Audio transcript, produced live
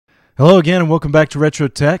Hello again and welcome back to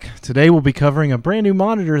retrotech. Today we'll be covering a brand new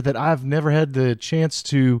monitor that I've never had the chance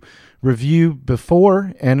to review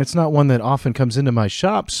before, and it's not one that often comes into my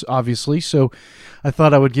shops, obviously, so I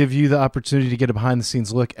thought I would give you the opportunity to get a behind the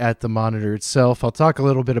scenes look at the monitor itself. I'll talk a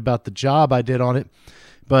little bit about the job I did on it,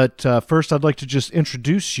 but first I'd like to just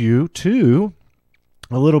introduce you to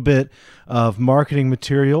a little bit of marketing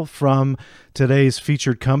material from today's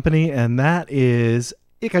featured company, and that is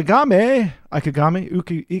Ikegami,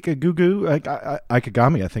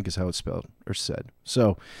 Ikegami, I think is how it's spelled or said.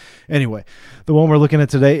 So anyway, the one we're looking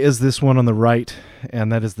at today is this one on the right,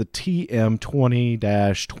 and that is the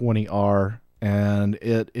TM20-20R, and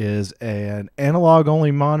it is an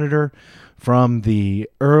analog-only monitor from the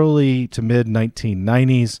early to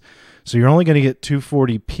mid-1990s. So you're only going to get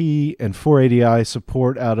 240p and 480i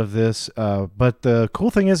support out of this, but the cool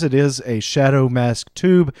thing is it is a shadow mask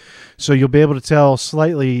tube, so you'll be able to tell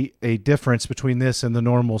slightly a difference between this and the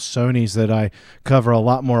normal Sonys that I cover a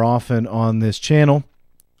lot more often on this channel.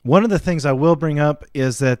 One of the things I will bring up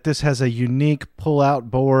is that this has a unique pull-out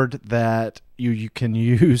board that you can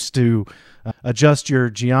use to adjust your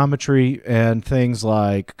geometry and things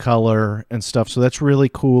like color and stuff, so that's really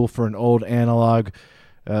cool for an old analog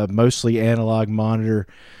mostly analog monitor.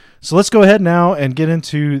 So let's go ahead now and get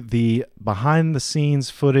into the behind the scenes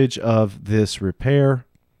footage of this repair.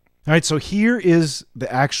 All right, so here is the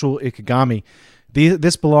actual Ikegami.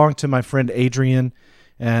 This belonged to my friend Adrian,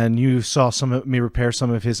 and you saw me repair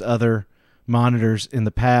some of his other monitors in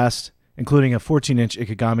the past, including a 14-inch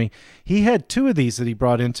Ikegami. He had two of these that he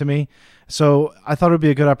brought into me, so I thought it would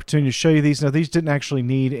be a good opportunity to show you these. Now, these didn't actually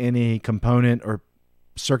need any component or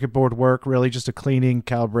circuit board work, really just a cleaning,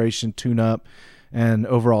 calibration, tune-up, and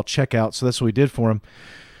overall checkout. So that's what we did for him.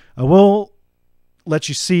 I will let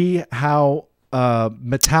you see how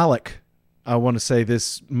metallic I want to say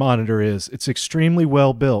this monitor is. It's extremely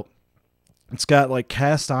well built. It's got like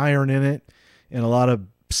cast iron in it and a lot of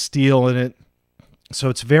steel in it. So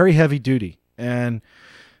it's very heavy duty and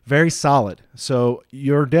very solid. So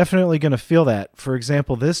you're definitely going to feel that. For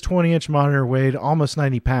example, this 20-inch monitor weighed almost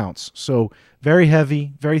 90 pounds. So very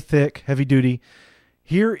heavy, very thick, heavy duty.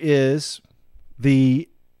 Here is the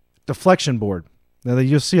deflection board. Now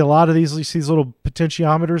you'll see a lot of these. You see these little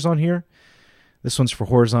potentiometers on here. This one's for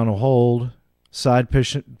horizontal hold, side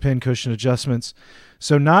pin cushion adjustments.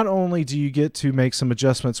 So not only do you get to make some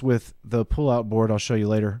adjustments with the pull-out board, I'll show you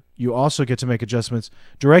later, you also get to make adjustments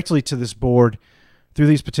directly to this board through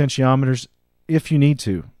these potentiometers if you need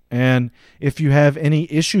to. And if you have any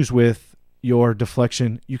issues with your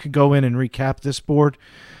deflection, you can go in and recap this board.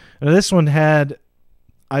 Now this one had,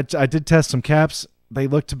 I did test some caps. They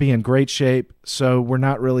look to be in great shape, so we're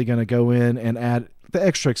not really going to go in and add the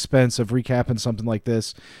extra expense of recapping something like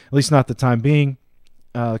this, at least not the time being.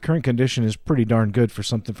 Current condition is pretty darn good for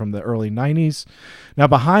something from the early 90s. Now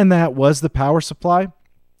behind that was the power supply.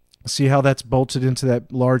 See how that's bolted into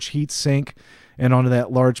that large heat sink and onto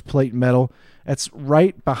that large plate metal. That's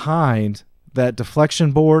right behind that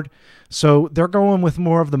deflection board. So they're going with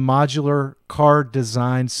more of the modular card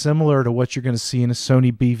design, similar to what you're going to see in a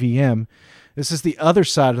Sony BVM. This is the other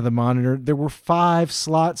side of the monitor. There were 5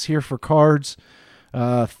 slots here for cards.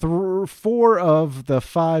 4 of the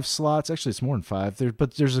 5 slots, actually it's more than 5,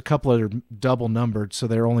 but there's a couple that are double numbered, so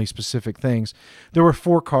they're only specific things. There were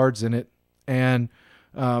 4 cards in it, and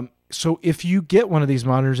so if you get one of these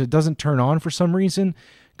monitors, it doesn't turn on for some reason,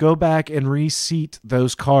 go back and reseat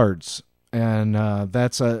those cards. And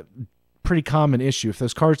that's a pretty common issue. If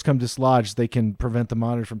those cards come dislodged, they can prevent the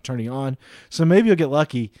monitor from turning on. So maybe you'll get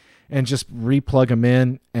lucky and just replug them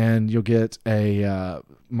in, and you'll get a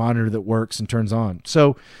monitor that works and turns on.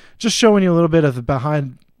 So just showing you a little bit of the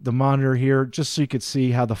behind the monitor here, just so you could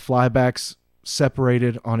see how the flyback's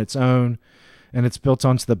separated on its own, and it's built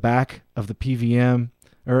onto the back of the PVM.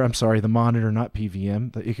 Or I'm sorry, the monitor, not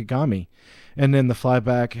PVM, the Ikegami. And then the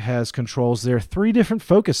flyback has controls there. 3 different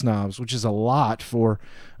focus knobs, which is a lot for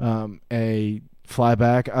a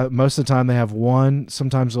flyback. Most of the time they have 1.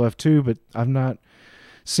 Sometimes they'll have 2, but I've not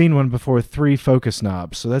seen one before with 3 focus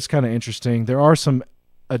knobs. So that's kind of interesting. There are some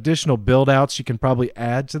additional build outs you can probably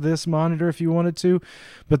add to this monitor if you wanted to,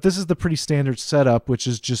 but this is the pretty standard setup, which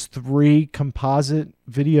is just 3 composite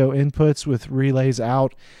video inputs with relays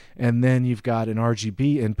out, and then you've got an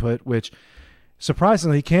RGB input, which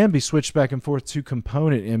surprisingly can be switched back and forth to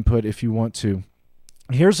component input if you want to.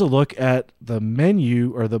 Here's a look at the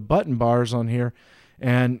menu or the button bars on here,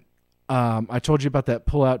 and I told you about that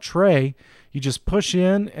pull-out tray. You just push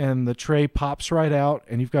in and the tray pops right out,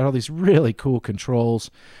 and you've got all these really cool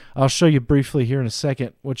controls. I'll show you briefly here in a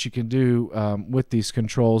second what you can do with these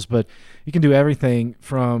controls, but you can do everything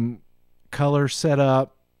from color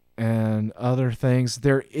setup and other things.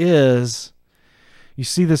 There is, you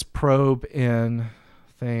see this probe in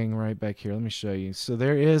thing right back here. Let me show you. So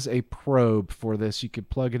there is a probe for this. You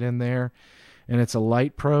could plug it in there, and it's a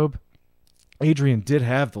light probe. Adrian did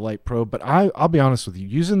have the light probe, but I'll be honest with you.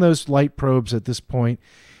 Using those light probes at this point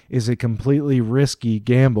is a completely risky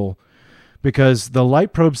gamble, because the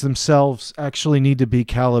light probes themselves actually need to be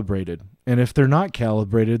calibrated. And if they're not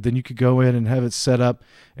calibrated, then you could go in and have it set up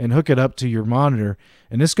and hook it up to your monitor.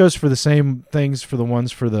 And this goes for the same things for the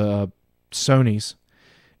ones for the Sonys.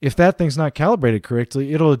 If that thing's not calibrated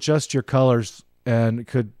correctly, it'll adjust your colors and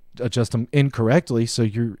could adjust them incorrectly. So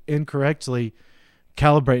you're incorrectly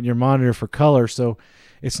calibrating your monitor for color. So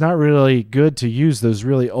it's not really good to use those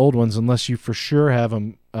really old ones unless you for sure have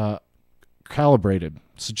them calibrated.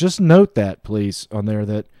 So just note that, please, on there,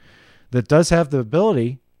 that does have the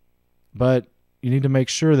ability, but you need to make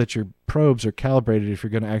sure that your probes are calibrated if you're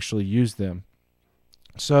going to actually use them.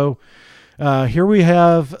 So here we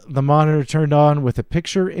have the monitor turned on with a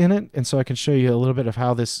picture in it, and so I can show you a little bit of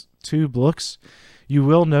how this tube looks. You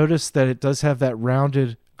will notice that it does have that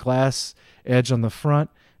rounded glass edge on the front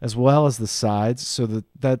as well as the sides, so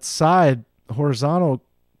that side horizontal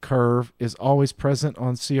curve is always present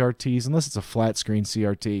on CRTs, unless it's a flat screen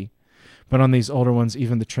CRT. But on these older ones,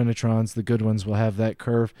 even the Trinitrons, the good ones, will have that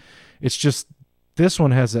curve. It's just this one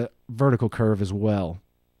has a vertical curve as well.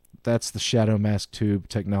 That's the shadow mask tube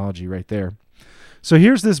technology right there. So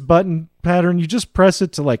here's this button pattern. You just press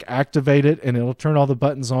it to like activate it, and it'll turn all the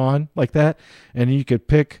buttons on like that. And you could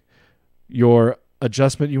pick your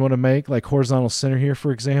adjustment you want to make, like horizontal center here,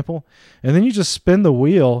 for example. And then you just spin the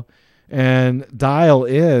wheel and dial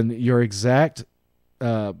in your exact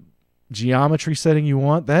geometry setting you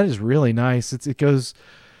want. That is really nice. It goes,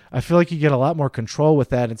 I feel like you get a lot more control with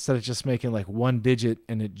that instead of just making like one digit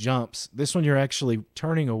and it jumps. This one, you're actually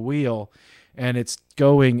turning a wheel and it's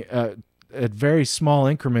going at very small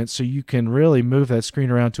increments, so you can really move that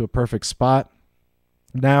screen around to a perfect spot.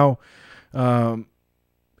 Now,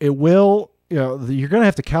 it will, you're going to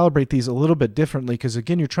have to calibrate these a little bit differently, because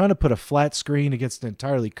again, you're trying to put a flat screen against an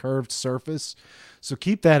entirely curved surface. So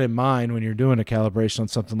keep that in mind when you're doing a calibration on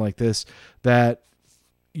something like this, that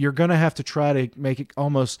you're going to have to try to make it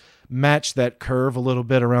almost match that curve a little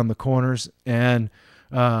bit around the corners. And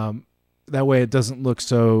that way it doesn't look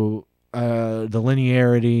so, the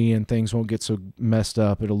linearity and things won't get so messed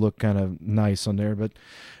up. It'll look kind of nice on there. But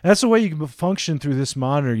that's the way you can function through this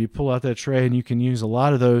monitor. You pull out that tray and you can use a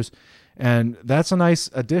lot of those. And that's a nice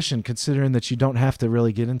addition, considering that you don't have to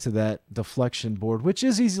really get into that deflection board, which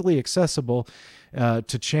is easily accessible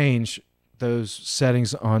to change those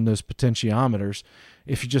settings on those potentiometers.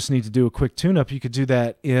 If you just need to do a quick tune-up, you could do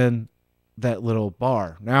that in that little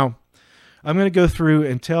bar. Now, I'm going to go through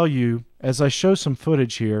and tell you, as I show some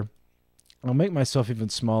footage here, I'll make myself even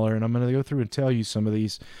smaller, and I'm going to go through and tell you some of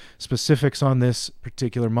these specifics on this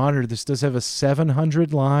particular monitor. This does have a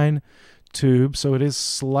 700 line tube, so it is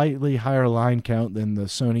slightly higher line count than the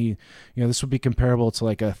Sony. This would be comparable to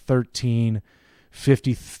like a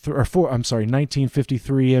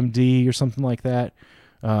 1953 MD or something like that,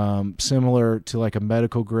 similar to like a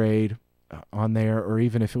medical grade on there, or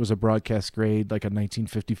even if it was a broadcast grade like a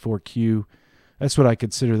 1954Q. That's what I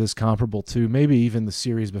consider this comparable to. Maybe even the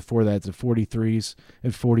series before that, the 43s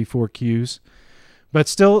and 44Qs. But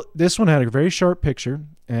still, this one had a very sharp picture,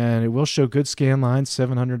 and it will show good scan lines.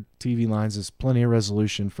 700 TV lines is plenty of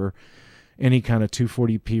resolution for any kind of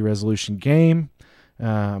 240p resolution game.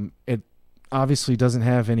 It obviously doesn't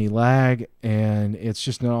have any lag, and it's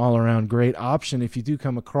just an all-around great option if you do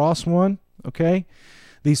come across one. Okay,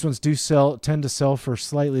 these ones do tend to sell for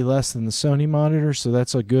slightly less than the Sony monitor, so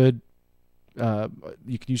that's a good.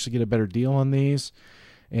 You can usually get a better deal on these.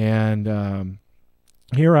 And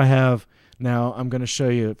here I have. Now I'm going to show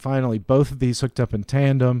you finally both of these hooked up in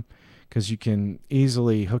tandem, because you can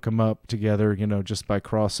easily hook them up together, just by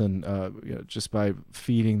crossing, just by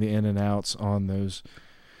feeding the in and outs on those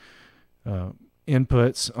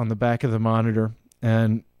inputs on the back of the monitor.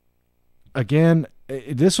 And again,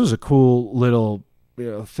 this was a cool little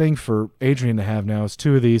thing for Adrian to have. Now, is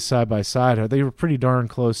two of these side by side. They were pretty darn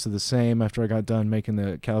close to the same after I got done making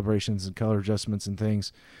the calibrations and color adjustments and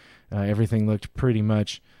things. Everything looked pretty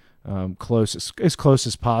much close, as close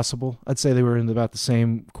as possible. I'd say they were in about the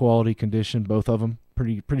same quality condition, both of them,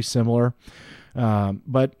 pretty similar.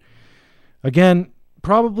 But again,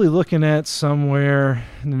 probably looking at somewhere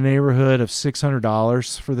in the neighborhood of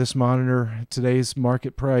 $600 for this monitor. Today's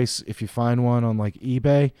market price, if you find one on like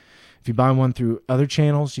eBay. If you buy one through other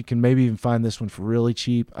channels, you can maybe even find this one for really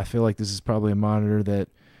cheap. I feel like this is probably a monitor that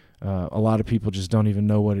a lot of people just don't even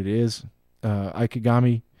know what it is.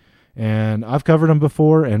 Ikegami And I've covered them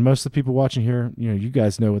before, and most of the people watching here, you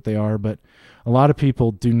guys know what they are, but a lot of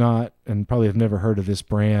people do not, and probably have never heard of this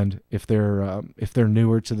brand if they're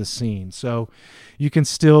newer to the scene. So you can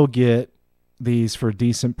still get these for a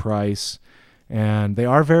decent price, and they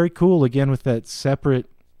are very cool. Again, with that separate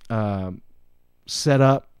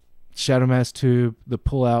setup, shadow mask tube, the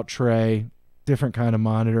pull-out tray, different kind of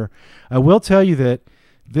monitor. I will tell you that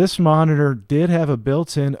this monitor did have a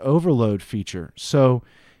built-in overload feature. So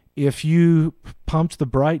if you pumped the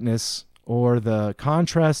brightness or the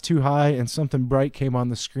contrast too high and something bright came on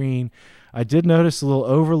the screen, I did notice a little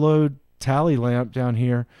overload tally lamp down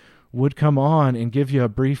here would come on and give you a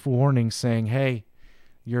brief warning saying, hey,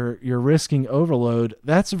 you're risking overload.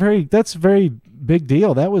 That's a very big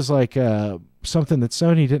deal. That was like something that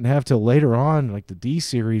Sony didn't have till later on, like the D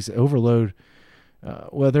series overload.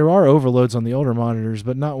 Well, there are overloads on the older monitors,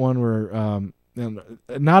 but not one where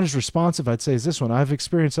not as responsive, I'd say, as this one. I've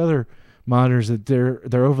experienced other monitors that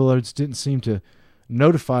their overloads didn't seem to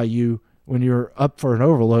notify you when you're up for an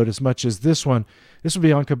overload as much as this one. This would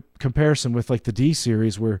be on comparison with like the D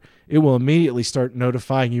series, where it will immediately start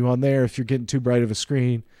notifying you on there if you're getting too bright of a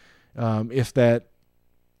screen, if that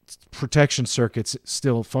protection circuit's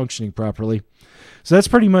still functioning properly. So that's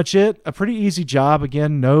pretty much it. A pretty easy job.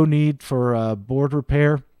 Again, no need for board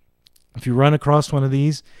repair. If you run across one of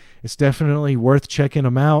these, it's definitely worth checking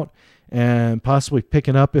them out and possibly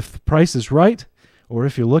picking up if the price is right, or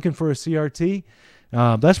if you're looking for a CRT.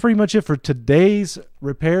 That's pretty much it for today's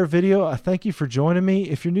repair video. I thank you for joining me.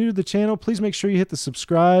 If you're new to the channel, please make sure you hit the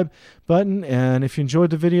subscribe button. And if you enjoyed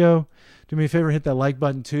the video, do me a favor, hit that like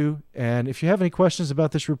button too. And if you have any questions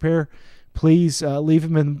about this repair, please leave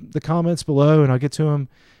them in the comments below and I'll get to them.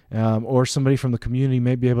 Or somebody from the community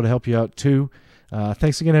may be able to help you out too.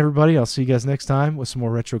 Thanks again, everybody. I'll see you guys next time with some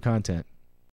more retro content.